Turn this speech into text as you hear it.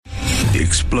The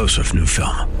explosive new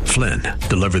film, Flynn,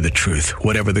 deliver the truth,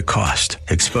 whatever the cost.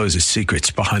 Exposes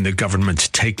secrets behind the government's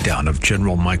takedown of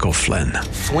General Michael Flynn.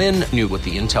 Flynn knew what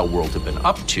the intel world had been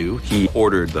up to. He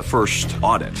ordered the first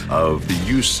audit of the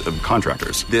use of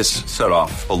contractors. This set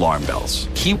off alarm bells.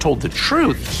 He told the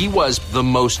truth. He was the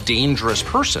most dangerous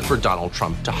person for Donald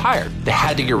Trump to hire. They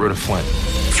had to get rid of Flynn.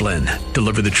 Flynn,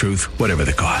 deliver the truth, whatever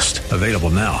the cost. Available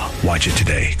now. Watch it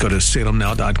today. Go to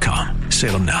salemnow.com.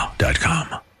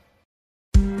 salemnow.com.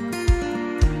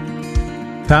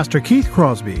 Pastor Keith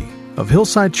Crosby of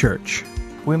Hillside Church.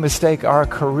 We mistake our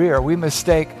career. We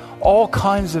mistake all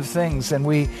kinds of things, and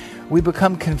we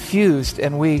become confused,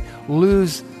 and we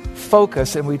lose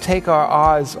focus, and we take our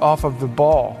eyes off of the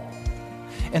ball.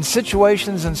 And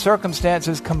situations and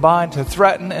circumstances combine to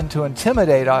threaten and to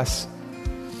intimidate us.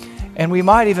 And we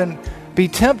might even be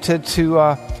tempted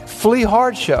to flee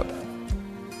hardship.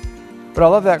 But I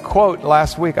love that quote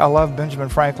last week. I love Benjamin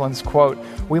Franklin's quote.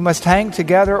 We must hang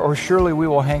together or surely we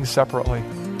will hang separately.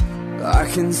 I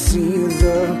can see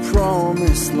the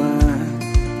promised land,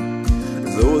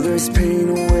 though there's pain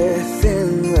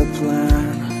within the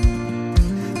plan.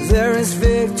 There is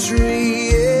victory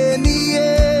in the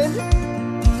end.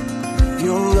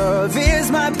 Your love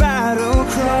is my battle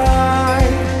cry,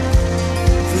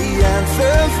 the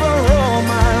answer for all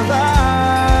my life.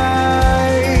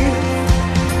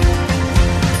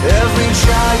 Every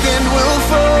giant will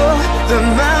fall, the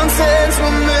mountains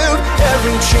will move,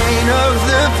 every chain of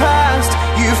the past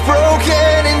you've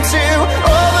broken into.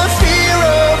 All the fear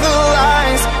of the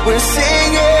lies, we're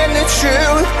singing the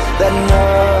truth, that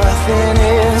nothing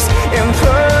is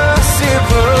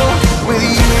impossible with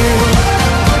you.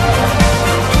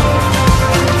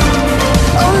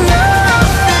 Oh,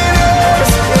 nothing is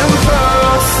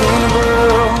impossible.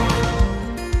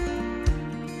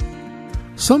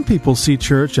 Some people see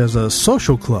church as a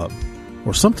social club,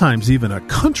 or sometimes even a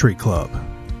country club.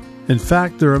 In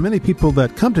fact, there are many people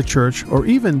that come to church, or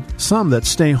even some that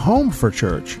stay home for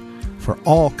church, for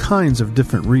all kinds of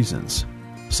different reasons.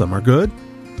 Some are good,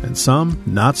 and some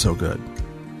not so good.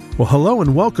 Well, hello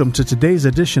and welcome to today's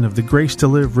edition of the Grace to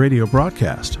Live radio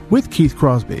broadcast with Keith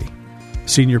Crosby,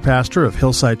 Senior Pastor of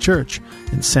Hillside Church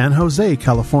in San Jose,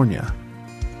 California.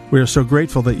 We are so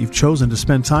grateful that you've chosen to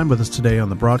spend time with us today on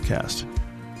the broadcast.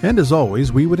 And as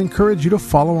always, we would encourage you to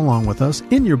follow along with us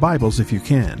in your Bibles if you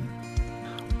can.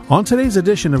 On today's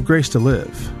edition of Grace to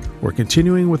Live, we're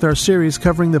continuing with our series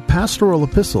covering the pastoral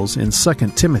epistles in 2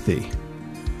 Timothy.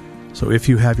 So if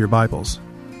you have your Bibles,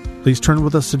 please turn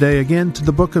with us today again to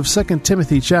the book of 2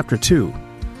 Timothy chapter 2,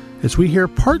 as we hear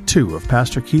part 2 of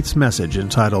Pastor Keith's message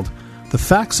entitled, The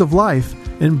Facts of Life,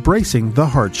 Embracing the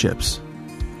Hardships.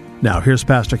 Now here's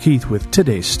Pastor Keith with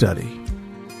today's study.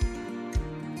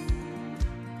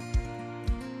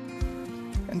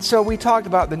 And so we talked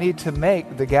about the need to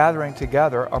make the gathering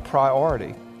together a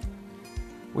priority.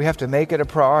 We have to make it a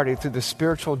priority through the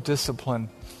spiritual discipline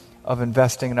of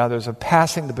investing in others, of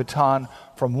passing the baton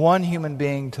from one human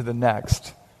being to the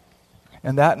next.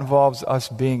 And that involves us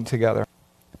being together.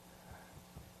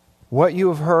 What you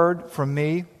have heard from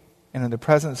me and in the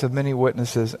presence of many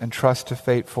witnesses, entrust to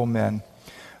faithful men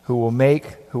who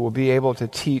will be able to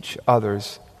teach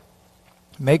others.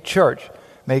 Make church,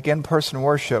 make in-person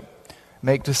worship,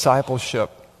 make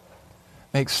discipleship,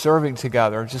 make serving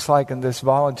together, just like in this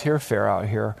volunteer fair out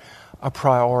here, a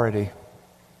priority.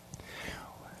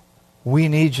 We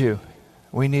need you.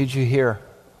 We need you here.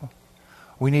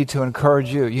 We need to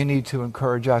encourage you. You need to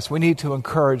encourage us. We need to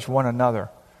encourage one another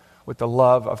with the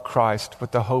love of Christ, with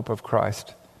the hope of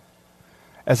Christ,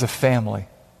 as a family.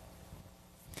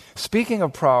 Speaking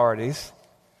of priorities,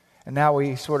 and now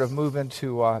we sort of move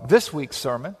into this week's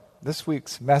sermon, this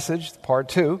week's message, part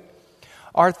 2.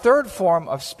 Our third form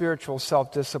of spiritual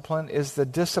self-discipline is the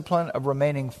discipline of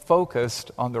remaining focused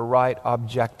on the right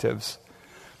objectives.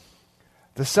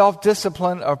 The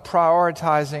self-discipline of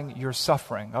prioritizing your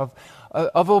suffering,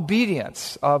 of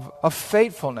obedience, of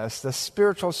faithfulness, the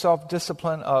spiritual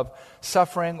self-discipline of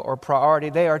suffering or priority.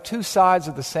 They are two sides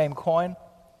of the same coin.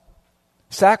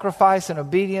 Sacrifice and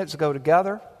obedience go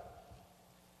together.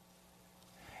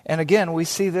 And again, we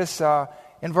see this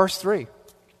in verse 3.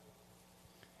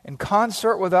 In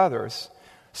concert with others,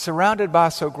 surrounded by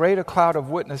so great a cloud of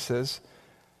witnesses,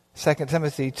 2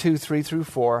 Timothy 2, 3 through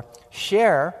 4,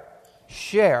 share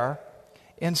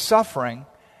in suffering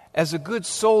as a good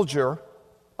soldier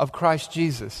of Christ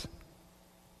Jesus.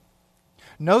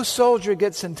 No soldier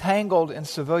gets entangled in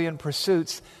civilian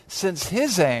pursuits, since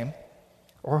his aim,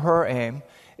 or her aim,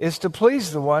 is to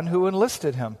please the one who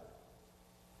enlisted him.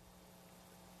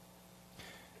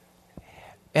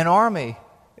 An army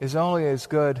is only as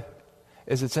good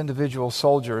is its individual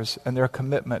soldiers and their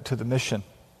commitment to the mission,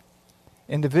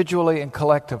 individually and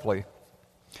collectively.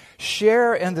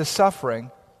 Share in the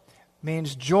suffering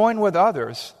means join with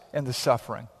others in the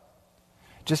suffering.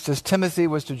 Just as Timothy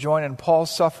was to join in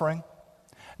Paul's suffering,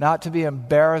 not to be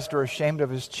embarrassed or ashamed of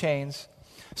his chains,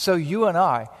 so you and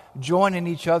I join in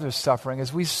each other's suffering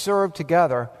as we serve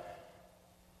together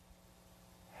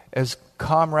as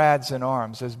comrades in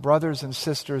arms, as brothers and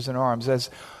sisters in arms, as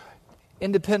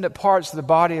independent parts of the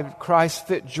body of Christ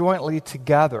fit jointly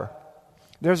together.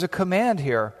 There's a command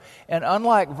here. And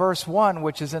unlike verse 1,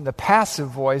 which is in the passive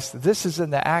voice, this is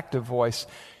in the active voice.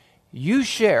 You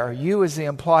share, you is the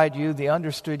implied you, the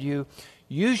understood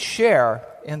you share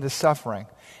in the suffering.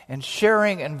 And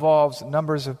sharing involves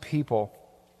numbers of people.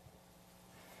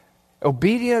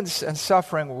 Obedience and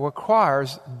suffering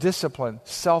requires discipline,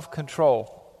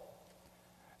 self-control,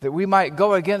 that we might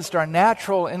go against our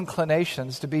natural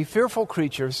inclinations to be fearful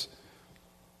creatures,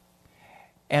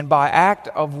 and by act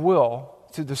of will,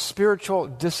 through the spiritual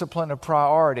discipline of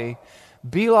priority,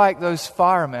 be like those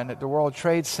firemen at the World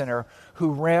Trade Center who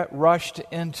rushed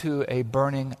into a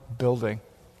burning building.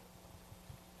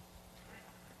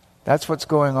 That's what's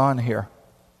going on here.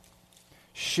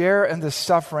 Share in the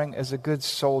suffering as a good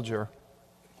soldier.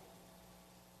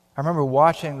 I remember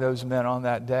watching those men on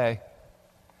that day,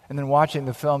 and then watching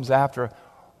the films after,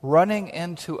 running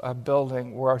into a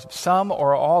building where some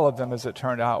or all of them, as it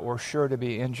turned out, were sure to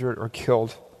be injured or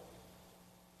killed.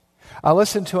 I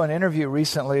listened to an interview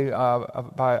recently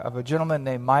of a gentleman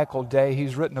named Michael Day.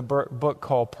 He's written a book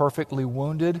called Perfectly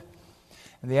Wounded.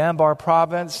 In the Anbar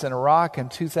province in Iraq in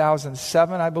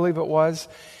 2007, I believe it was,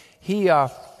 he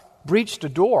breached a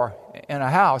door in a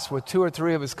house with 2 or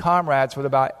 3 of his comrades with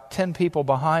about 10 people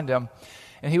behind him.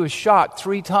 And he was shot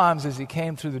 3 times as he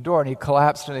came through the door, and he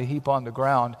collapsed in a heap on the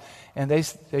ground. And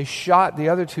they shot the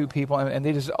other 2 people, and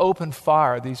they just opened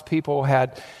fire. These people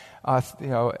had,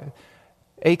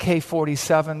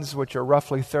 AK-47s, which are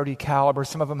roughly 30 caliber.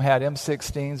 Some of them had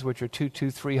M16s, which are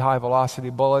 .223 high-velocity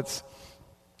bullets.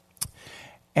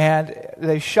 And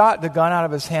they shot the gun out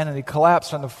of his hand, and he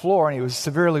collapsed on the floor, and he was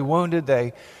severely wounded.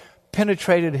 They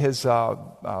penetrated his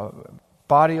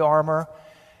body armor,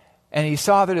 and he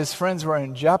saw that his friends were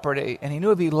in jeopardy, and he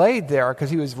knew if he laid there, because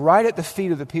he was right at the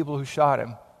feet of the people who shot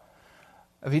him,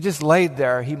 if he just laid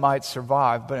there, he might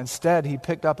survive. But instead, he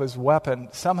picked up his weapon,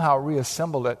 somehow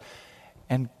reassembled it,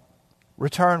 and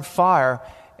returned fire,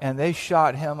 and they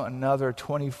shot him another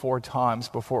 24 times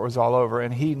before it was all over,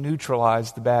 and he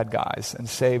neutralized the bad guys and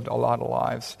saved a lot of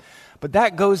lives. But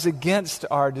that goes against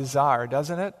our desire,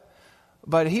 doesn't it?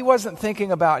 But he wasn't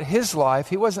thinking about his life.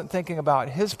 He wasn't thinking about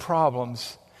his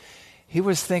problems. He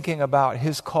was thinking about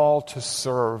his call to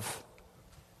serve,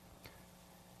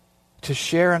 to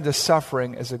share in the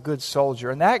suffering as a good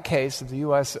soldier. In that case,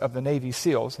 of the Navy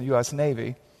SEALs, the U.S.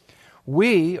 Navy,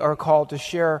 we are called to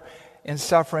share in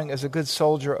suffering as a good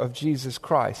soldier of Jesus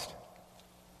Christ.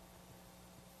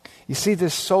 You see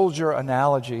this soldier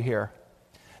analogy here.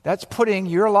 That's putting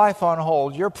your life on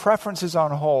hold, your preferences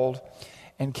on hold,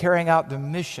 and carrying out the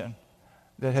mission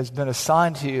that has been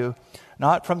assigned to you,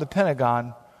 not from the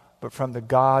Pentagon, but from the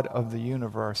God of the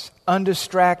universe,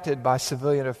 undistracted by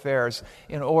civilian affairs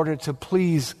in order to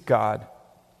please God.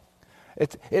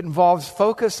 It involves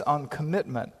focus on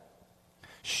commitment.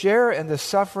 Share in the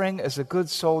suffering as a good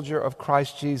soldier of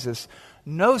Christ Jesus.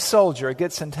 No soldier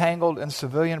gets entangled in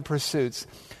civilian pursuits,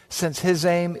 since his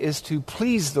aim is to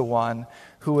please the one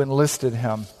who enlisted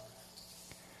him.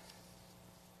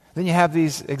 Then you have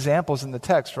these examples in the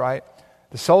text, right?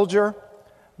 The soldier,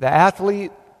 the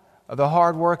athlete, the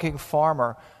hardworking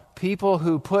farmer, people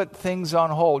who put things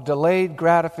on hold, delayed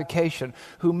gratification,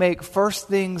 who make first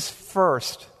things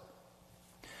first,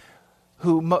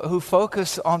 who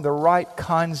focus on the right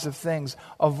kinds of things,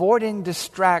 avoiding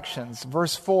distractions.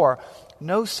 Verse 4,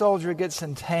 no soldier gets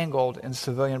entangled in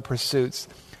civilian pursuits,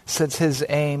 since his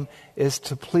aim is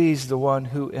to please the one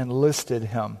who enlisted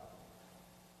him.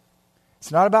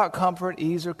 It's not about comfort,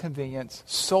 ease, or convenience.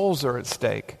 Souls are at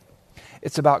stake.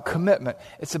 It's about commitment.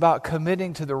 It's about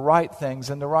committing to the right things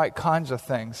and the right kinds of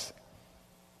things.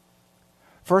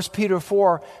 1 Peter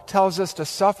 4 tells us to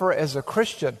suffer as a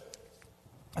Christian,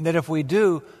 and that if we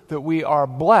do, that we are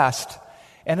blessed.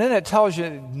 And then it tells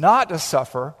you not to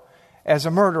suffer as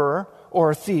a murderer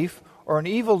or a thief or an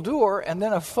evildoer, and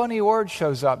then a funny word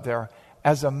shows up there,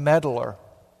 as a meddler.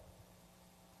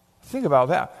 Think about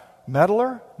that.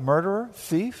 Meddler, murderer,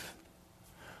 thief.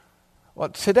 Well,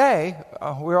 today,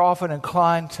 we're often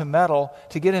inclined to meddle,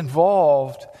 to get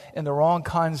involved in the wrong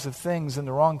kinds of things, in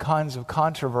the wrong kinds of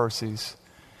controversies.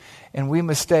 And we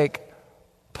mistake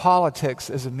politics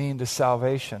as a mean to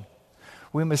salvation.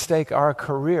 We mistake our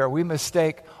career. We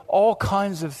mistake all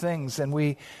kinds of things, and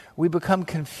we become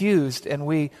confused, and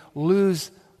we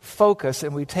lose focus,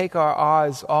 and we take our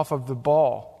eyes off of the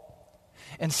ball.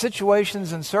 And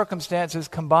situations and circumstances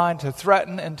combine to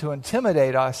threaten and to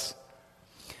intimidate us.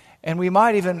 And we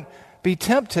might even be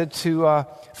tempted to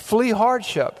flee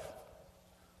hardship.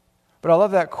 But I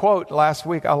love that quote last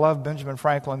week. I love Benjamin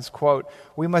Franklin's quote.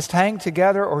 We must hang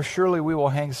together or surely we will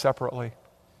hang separately.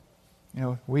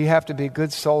 We have to be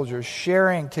good soldiers,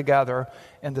 sharing together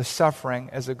in the suffering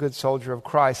as a good soldier of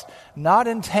Christ, not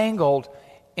entangled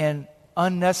in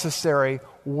unnecessary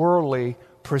worldly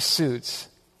pursuits.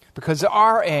 Because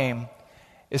our aim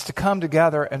is to come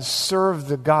together and serve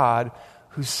the God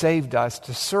who saved us,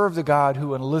 to serve the God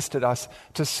who enlisted us,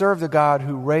 to serve the God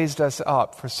who raised us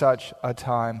up for such a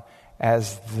time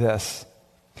as this.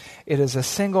 It is a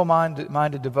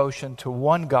single-minded devotion to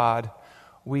one God.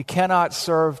 We cannot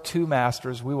serve two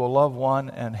masters. We will love one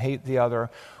and hate the other.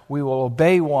 We will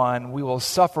obey one. We will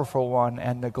suffer for one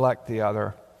and neglect the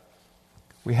other.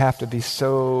 We have to be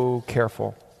so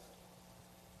careful.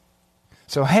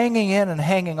 So hanging in and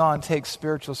hanging on takes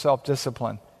spiritual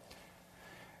self-discipline.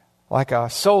 Like a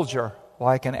soldier,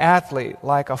 like an athlete,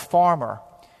 like a farmer.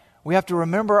 We have to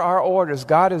remember our orders.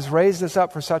 God has raised us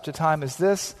up for such a time as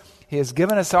this. He has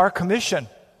given us our commission,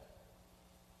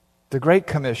 the Great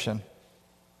Commission.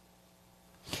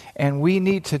 And we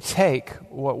need to take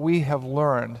what we have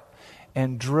learned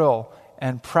and drill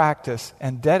and practice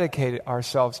and dedicate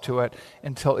ourselves to it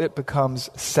until it becomes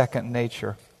second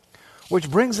nature. Which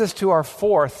brings us to our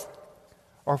fourth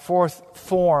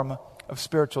form of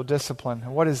spiritual discipline.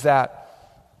 And what is that?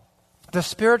 The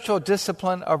spiritual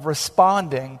discipline of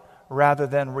responding rather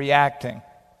than reacting.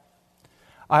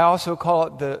 I also call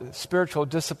it the spiritual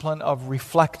discipline of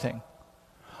reflecting,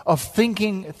 of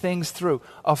thinking things through,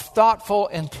 of thoughtful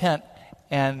intent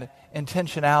and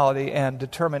intentionality and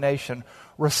determination,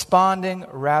 responding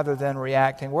rather than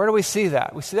reacting. Where do we see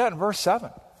that? We see that in verse 7.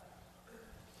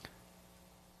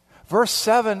 Verse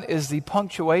 7 is the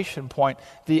punctuation point,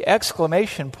 the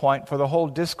exclamation point for the whole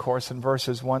discourse in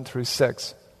verses 1 through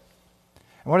 6.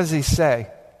 And what does he say?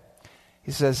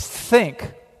 He says,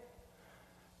 Think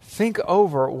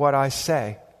over what I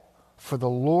say, for the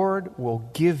Lord will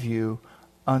give you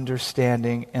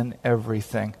understanding in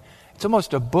everything. It's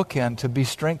almost a bookend to be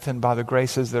strengthened by the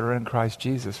graces that are in Christ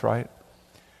Jesus, right?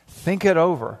 Think it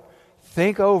over.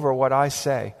 Think over what I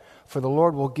say, for the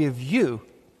Lord will give you.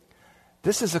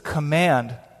 This is a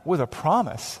command with a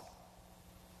promise.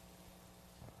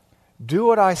 Do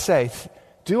what I say.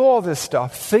 Do all this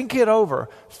stuff. Think it over.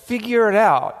 Figure it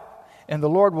out. And the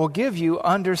Lord will give you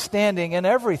understanding in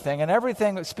everything. And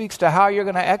everything that speaks to how you're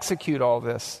going to execute all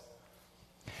this.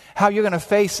 How you're going to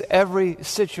face every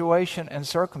situation and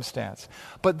circumstance.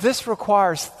 But this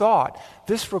requires thought.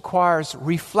 This requires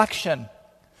reflection.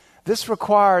 This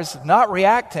requires not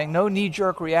reacting, no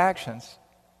knee-jerk reactions,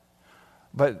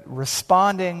 but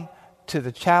responding to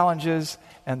the challenges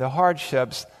and the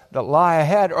hardships that lie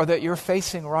ahead or that you're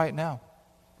facing right now.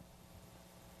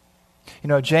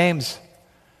 James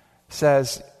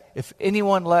says, if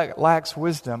anyone lacks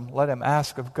wisdom, let him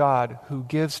ask of God, who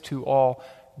gives to all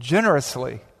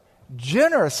generously,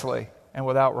 and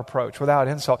without reproach, without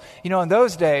insult. In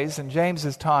those days, in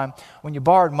James's time, when you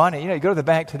borrowed money, you go to the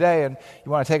bank today and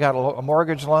you want to take out a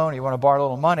mortgage loan, you want to borrow a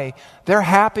little money, they're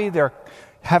happy,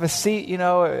 have a seat,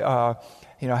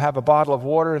 have a bottle of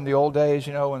water in the old days,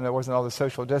 when there wasn't all the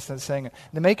social distancing,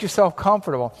 to make yourself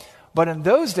comfortable. But in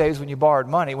those days when you borrowed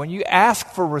money, when you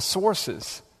asked for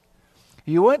resources,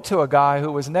 you went to a guy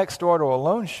who was next door to a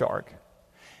loan shark,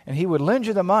 and he would lend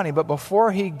you the money, but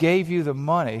before he gave you the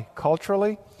money,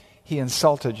 culturally, he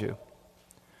insulted you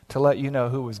to let you know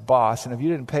who was boss. And if you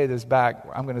didn't pay this back,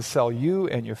 I'm going to sell you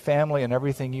and your family and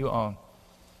everything you own.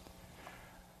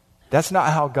 That's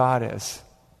not how God is.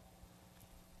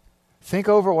 Think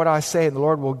over what I say, and the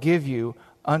Lord will give you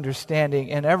understanding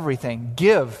in everything.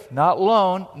 Give, not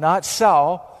loan, not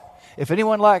sell. If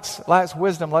anyone lacks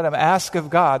wisdom, let him ask of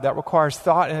God. That requires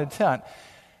thought and intent.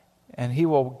 And he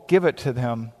will give it to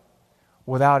them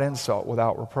without insult,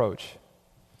 without reproach.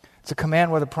 It's a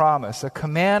command with a promise, a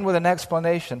command with an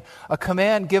explanation, a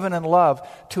command given in love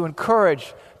to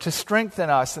encourage, to strengthen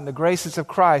us in the graces of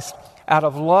Christ out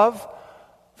of love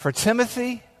for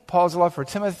Timothy, Paul's love for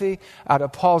Timothy, out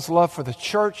of Paul's love for the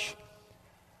church,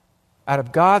 out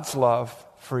of God's love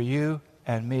for you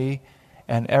and me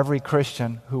and every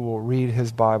Christian who will read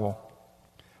his Bible.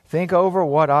 Think over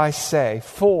what I say,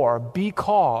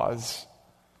 because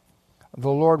the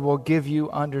Lord will give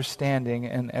you understanding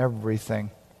in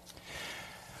everything.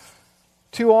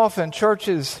 Too often,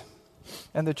 churches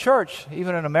And the church,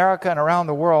 even in America and around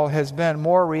the world, has been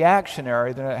more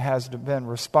reactionary than it has been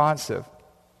responsive.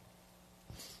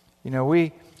 You know,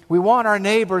 we want our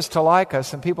neighbors to like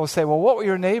us, and people say, well, what will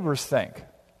your neighbors think?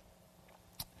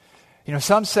 You know,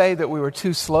 some say that we were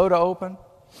too slow to open.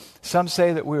 Some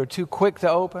say that we were too quick to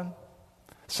open.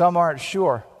 Some aren't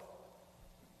sure.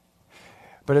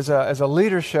 But as a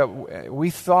leadership, we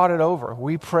thought it over.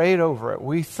 We prayed over it.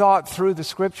 We thought through the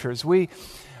Scriptures. We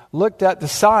looked at the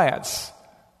science.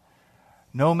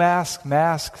 No masks,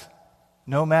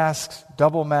 no masks,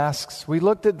 double masks. We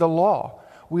looked at the law.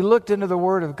 We looked into the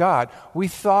Word of God. We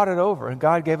thought it over, and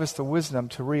God gave us the wisdom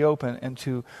to reopen and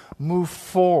to move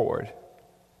forward.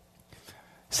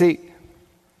 See,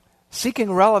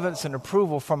 seeking relevance and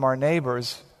approval from our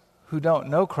neighbors who don't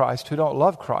know Christ, who don't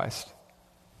love Christ.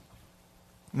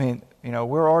 I mean, you know,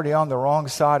 we're already on the wrong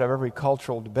side of every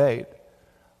cultural debate.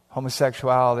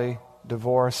 Homosexuality,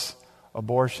 divorce,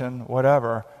 abortion,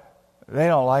 whatever. They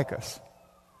don't like us.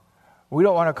 We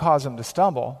don't want to cause them to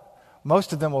stumble.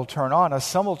 Most of them will turn on us.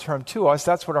 Some will turn to us.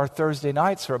 That's what our Thursday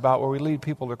nights are about, where we lead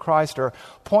people to Christ or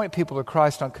point people to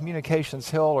Christ on Communications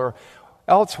Hill or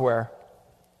elsewhere.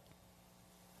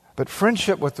 But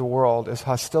friendship with the world is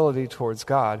hostility towards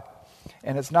God.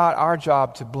 And it's not our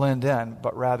job to blend in,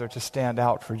 but rather to stand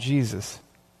out for Jesus.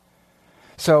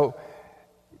 So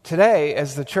today,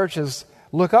 as the churches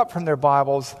look up from their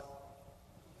Bibles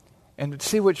and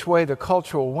see which way the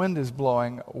cultural wind is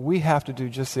blowing, we have to do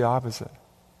just the opposite.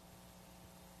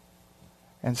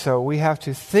 And so we have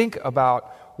to think about,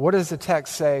 what does the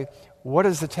text say, what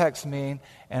does the text mean,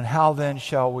 and how then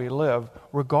shall we live,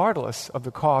 regardless of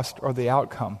the cost or the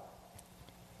outcome.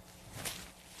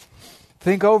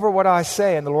 Think over what I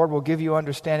say, and the Lord will give you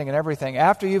understanding in everything.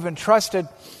 After you've entrusted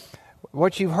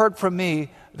what you've heard from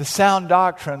me, the sound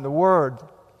doctrine, the Word,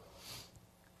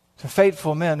 to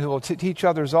faithful men who will teach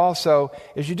others also,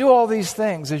 as you do all these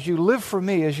things, as you live for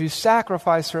me, as you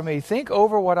sacrifice for me, think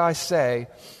over what I say,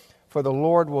 for the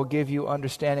Lord will give you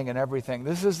understanding in everything.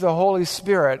 This is the Holy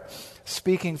Spirit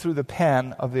speaking through the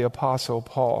pen of the Apostle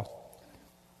Paul.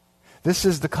 This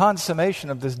is the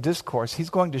consummation of this discourse. He's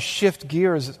going to shift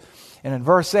gears. And in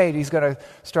verse 8, he's going to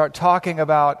start talking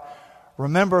about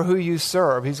remember who you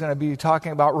serve. He's going to be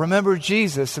talking about remember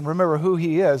Jesus and remember who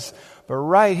He is. But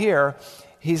right here,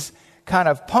 he's kind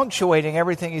of punctuating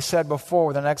everything he said before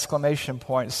with an exclamation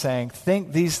point, saying,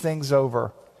 think these things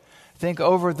over. Think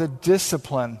over the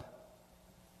discipline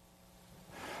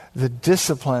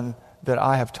that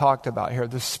I have talked about here,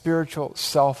 the spiritual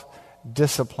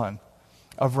self-discipline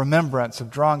of remembrance,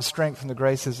 of drawing strength from the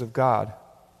graces of God,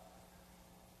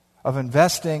 of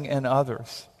investing in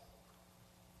others,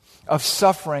 of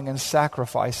suffering and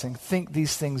sacrificing. Think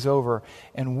these things over,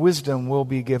 and wisdom will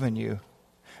be given you.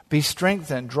 Be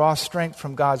strengthened, draw strength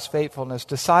from God's faithfulness,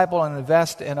 disciple and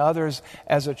invest in others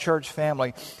as a church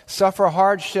family. Suffer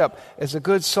hardship as a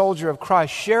good soldier of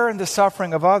Christ. Share in the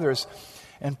suffering of others,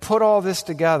 and put all this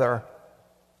together.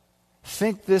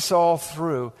 Think this all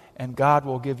through, and God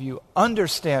will give you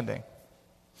understanding.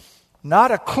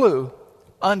 Not a clue,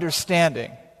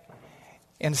 understanding.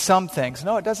 In some things.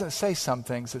 No, it doesn't say some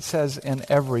things. It says in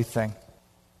everything.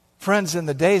 Friends, in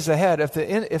the days ahead,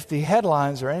 if the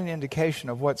headlines are any indication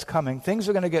of what's coming, things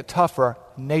are going to get tougher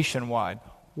nationwide,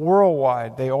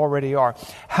 worldwide. They already are.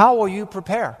 How will you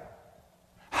prepare?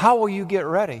 How will you get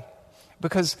ready?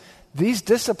 Because these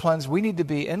disciplines we need to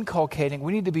be inculcating,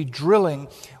 we need to be drilling,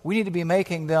 we need to be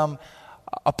making them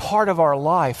a part of our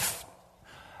life.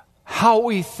 How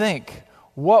we think,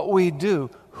 what we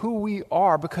do, who we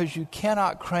are, because you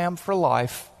cannot cram for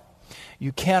life.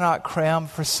 You cannot cram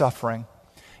for suffering.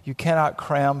 You cannot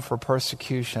cram for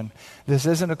persecution. This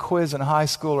isn't a quiz in high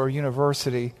school or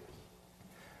university.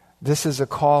 This is a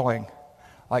calling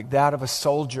like that of a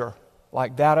soldier,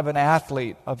 like that of an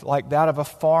athlete, like that of a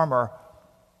farmer.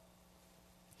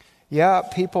 Yeah,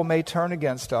 people may turn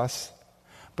against us,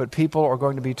 but people are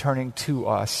going to be turning to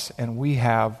us, and we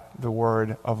have the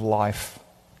word of life.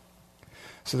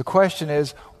 So the question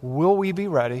is, will we be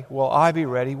ready? Will I be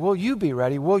ready? Will you be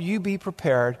ready? Will you be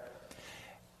prepared?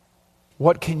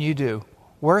 What can you do?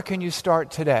 Where can you start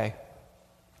today?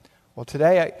 Well,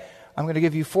 today I'm going to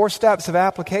give you 4 steps of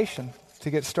application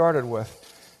to get started with.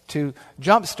 To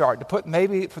jumpstart, to put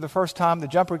maybe for the first time the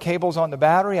jumper cables on the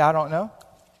battery, I don't know.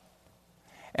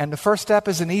 And the first step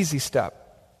is an easy step.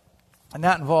 And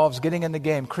that involves getting in the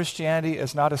game. Christianity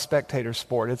is not a spectator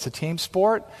sport. It's a team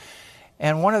sport.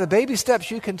 And one of the baby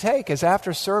steps you can take is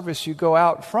after service, you go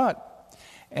out front,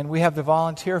 and we have the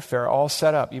volunteer fair all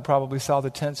set up. You probably saw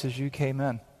the tents as you came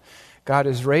in. God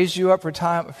has raised you up for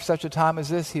such a time as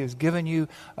this. He has given you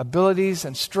abilities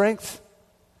and strength.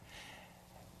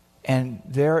 And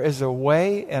there is a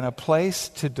way and a place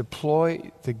to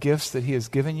deploy the gifts that He has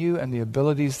given you and the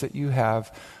abilities that you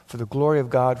have for the glory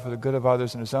of God, for the good of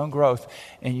others, and His own growth.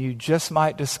 And you just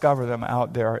might discover them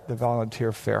out there at the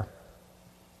volunteer fair.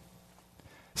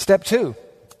 Step 2,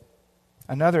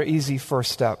 another easy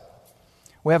first step.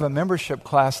 We have a membership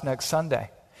class next Sunday.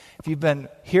 If you've been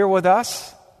here with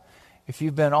us, if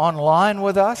you've been online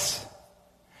with us,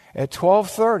 at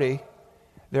 12:30,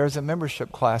 there's a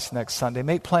membership class next Sunday.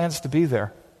 Make plans to be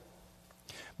there.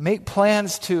 Make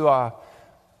plans to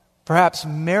perhaps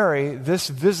marry this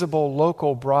visible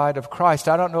local bride of Christ.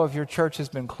 I don't know if your church has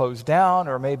been closed down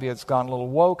or maybe it's gone a little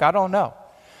woke. I don't know.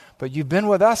 But you've been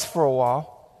with us for a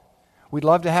while. We'd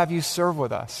love to have you serve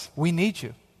with us. We need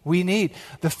you.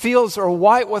 The fields are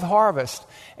white with harvest,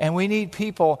 and we need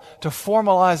people to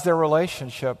formalize their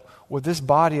relationship with this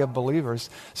body of believers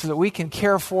so that we can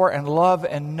care for and love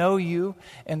and know you,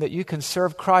 and that you can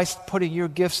serve Christ, putting your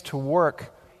gifts to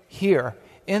work here,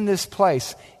 in this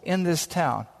place, in this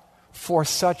town, for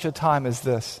such a time as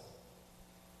this.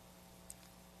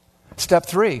 Step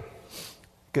 3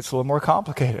 gets a little more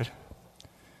complicated.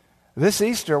 This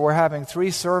Easter, we're having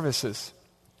 3 services,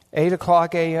 8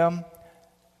 o'clock a.m.,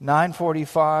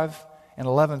 9:45, and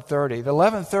 11:30. The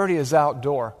 11:30 is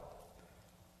outdoor.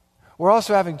 We're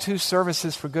also having 2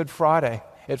 services for Good Friday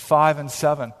at 5 and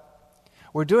 7.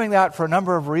 We're doing that for a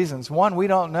number of reasons. One, we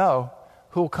don't know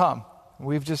who'll come.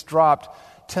 We've just dropped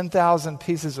 10,000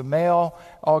 pieces of mail,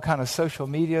 all kind of social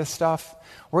media stuff.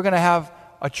 We're going to have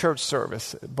a church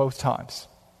service at both times.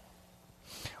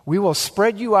 We will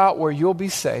spread you out where you'll be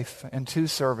safe in 2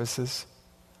 services.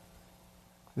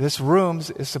 This room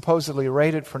is supposedly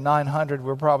rated for 900.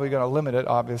 We're probably going to limit it,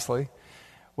 obviously.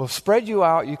 We'll spread you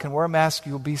out. You can wear a mask.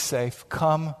 You'll be safe.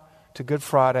 Come to Good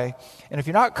Friday. And if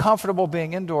you're not comfortable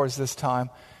being indoors this time,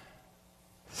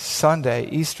 Sunday,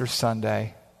 Easter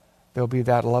Sunday, there'll be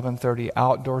that 11:30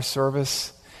 outdoor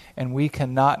service. And we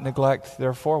cannot neglect,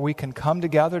 therefore, we can come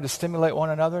together to stimulate one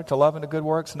another, to love and to good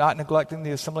works, not neglecting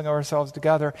the assembling of ourselves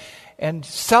together, and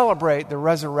celebrate the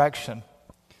resurrection.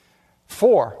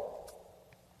 4,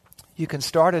 you can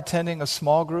start attending a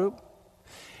small group.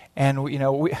 And we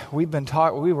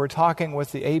were talking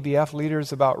with the ABF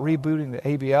leaders about rebooting the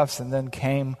ABFs, and then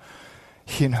came,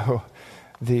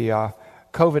 the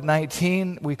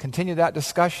COVID-19. We continue that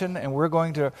discussion, and we're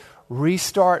going to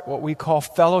restart what we call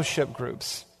fellowship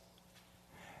groups.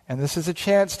 And this is a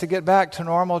chance to get back to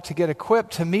normal, to get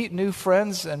equipped, to meet new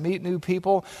friends and meet new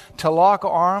people, to lock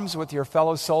arms with your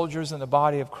fellow soldiers in the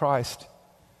body of Christ.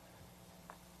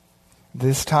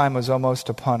 This time is almost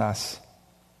upon us.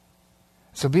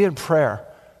 So be in prayer.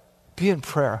 Be in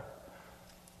prayer.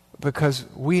 Because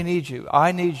we need you.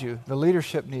 I need you. The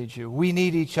leadership needs you. We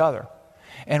need each other.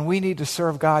 And we need to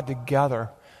serve God together,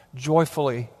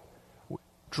 joyfully,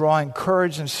 drawing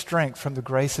courage and strength from the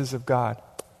graces of God.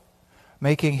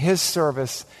 Making His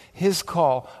service, His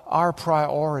call, our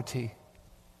priority.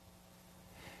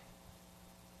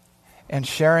 And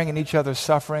sharing in each other's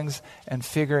sufferings and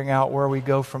figuring out where we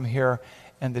go from here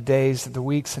in the days, the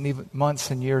weeks, and even months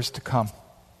and years to come.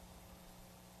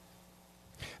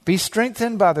 Be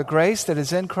strengthened by the grace that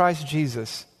is in Christ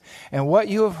Jesus. And what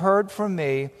you have heard from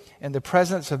me in the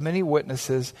presence of many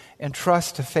witnesses,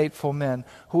 entrust to faithful men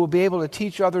who will be able to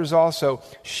teach others also.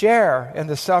 Share in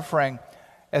the suffering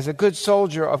as a good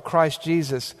soldier of Christ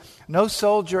Jesus. No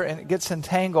soldier gets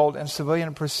entangled in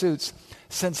civilian pursuits,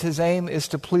 since his aim is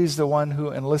to please the one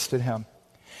who enlisted him.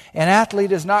 An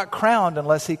athlete is not crowned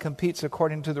unless he competes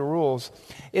according to the rules.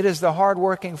 It is the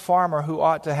hard-working farmer who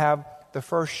ought to have the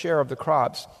first share of the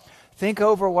crops. Think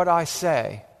over what I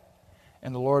say,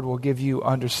 and the Lord will give you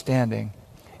understanding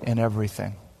in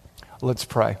everything. Let's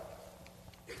pray.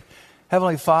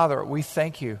 Heavenly Father, we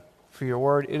thank you for your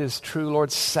word. It is true,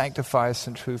 Lord. Sanctify us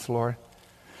in truth, Lord.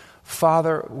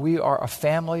 Father, we are a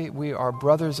family. We are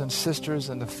brothers and sisters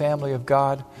in the family of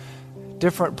God.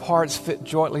 Different parts fit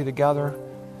jointly together.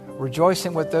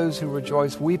 Rejoicing with those who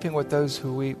rejoice, weeping with those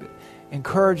who weep,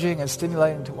 encouraging and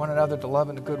stimulating to one another to love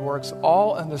and to good works,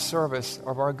 all in the service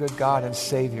of our good God and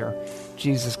Savior,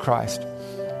 Jesus Christ.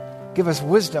 Give us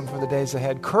wisdom for the days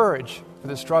ahead, courage for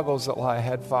the struggles that lie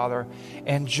ahead, Father,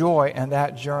 and joy in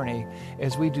that journey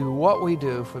as we do what we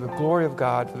do for the glory of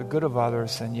God, for the good of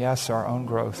others, and yes, our own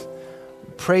growth.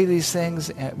 We pray these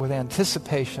things with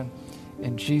anticipation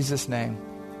in Jesus' name.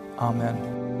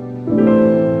 Amen.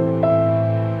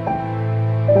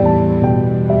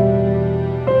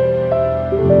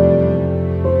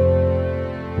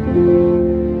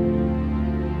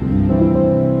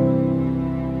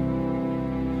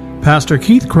 Pastor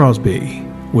Keith Crosby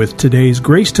with today's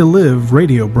Grace to Live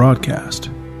radio broadcast.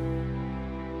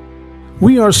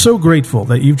 We are so grateful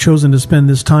that you've chosen to spend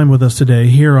this time with us today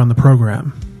here on the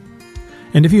program.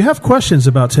 And if you have questions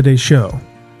about today's show,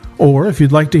 or if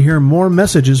you'd like to hear more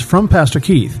messages from Pastor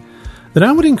Keith, then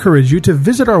I would encourage you to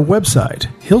visit our website,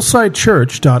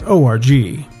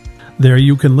 hillsidechurch.org. There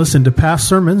you can listen to past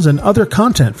sermons and other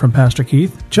content from Pastor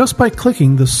Keith just by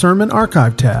clicking the Sermon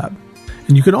Archive tab.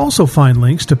 And you can also find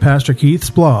links to Pastor Keith's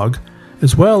blog,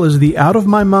 as well as the Out of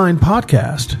My Mind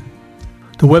podcast.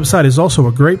 The website is also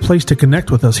a great place to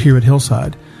connect with us here at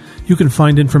Hillside. You can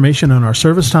find information on our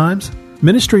service times,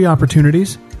 ministry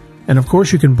opportunities, and of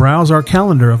course you can browse our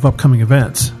calendar of upcoming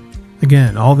events.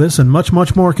 Again, all this and much,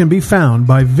 much more can be found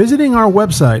by visiting our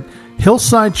website,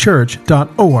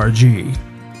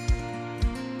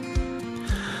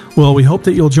 hillsidechurch.org. Well, we hope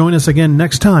that you'll join us again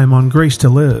next time on Grace to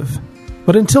Live.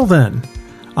 But until then,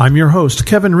 I'm your host,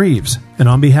 Kevin Reeves, and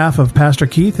on behalf of Pastor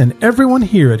Keith and everyone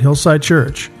here at Hillside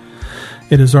Church,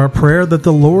 it is our prayer that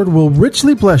the Lord will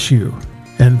richly bless you,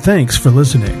 and thanks for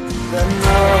listening.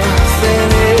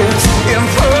 Nothing is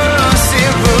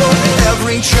impossible.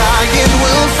 Every giant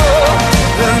will fall.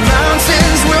 The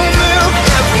mountains will move.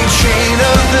 Every chain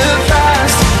of the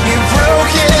past you've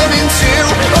broken into.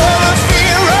 All the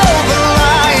fear, all the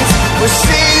lies. We're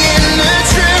seeing the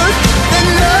truth. That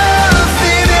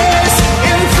nothing is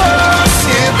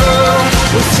impossible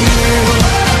with you.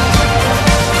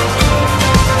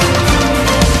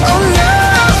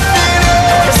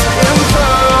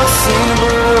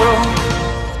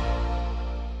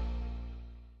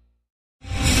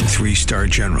 Three-star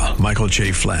General Michael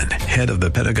J. Flynn, head of the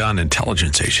Pentagon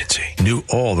Intelligence Agency, knew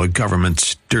all the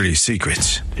government's dirty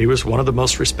secrets. He was one of the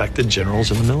most respected generals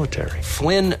in the military.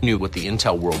 Flynn knew what the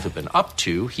intel world had been up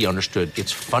to. He understood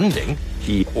its funding.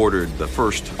 He ordered the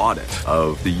first audit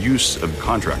of the use of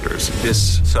contractors.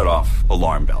 This set off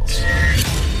alarm bells.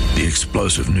 The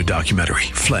explosive new documentary,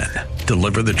 Flynn,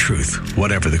 Deliver the Truth,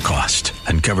 Whatever the Cost,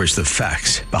 uncovers the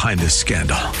facts behind this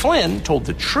scandal. Flynn told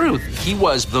the truth. He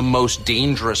was the most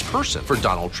dangerous person for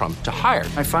Donald Trump to hire.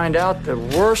 I find out the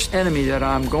worst enemy that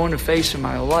I'm going to face in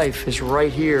my life is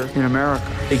right here in America.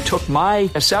 They took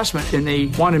my assessment and they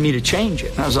wanted me to change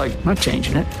it. And I was like, I'm not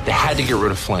changing it. They had to get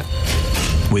rid of Flynn.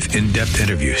 With in-depth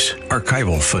interviews,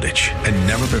 archival footage, and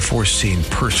never-before-seen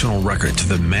personal records of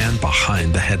the man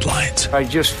behind the headlines. I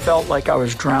just felt like I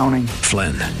was drowning.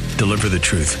 Flynn, Deliver the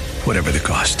Truth, Whatever the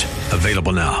Cost.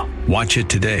 Available now. Watch it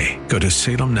today. Go to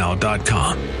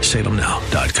salemnow.com.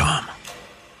 salemnow.com.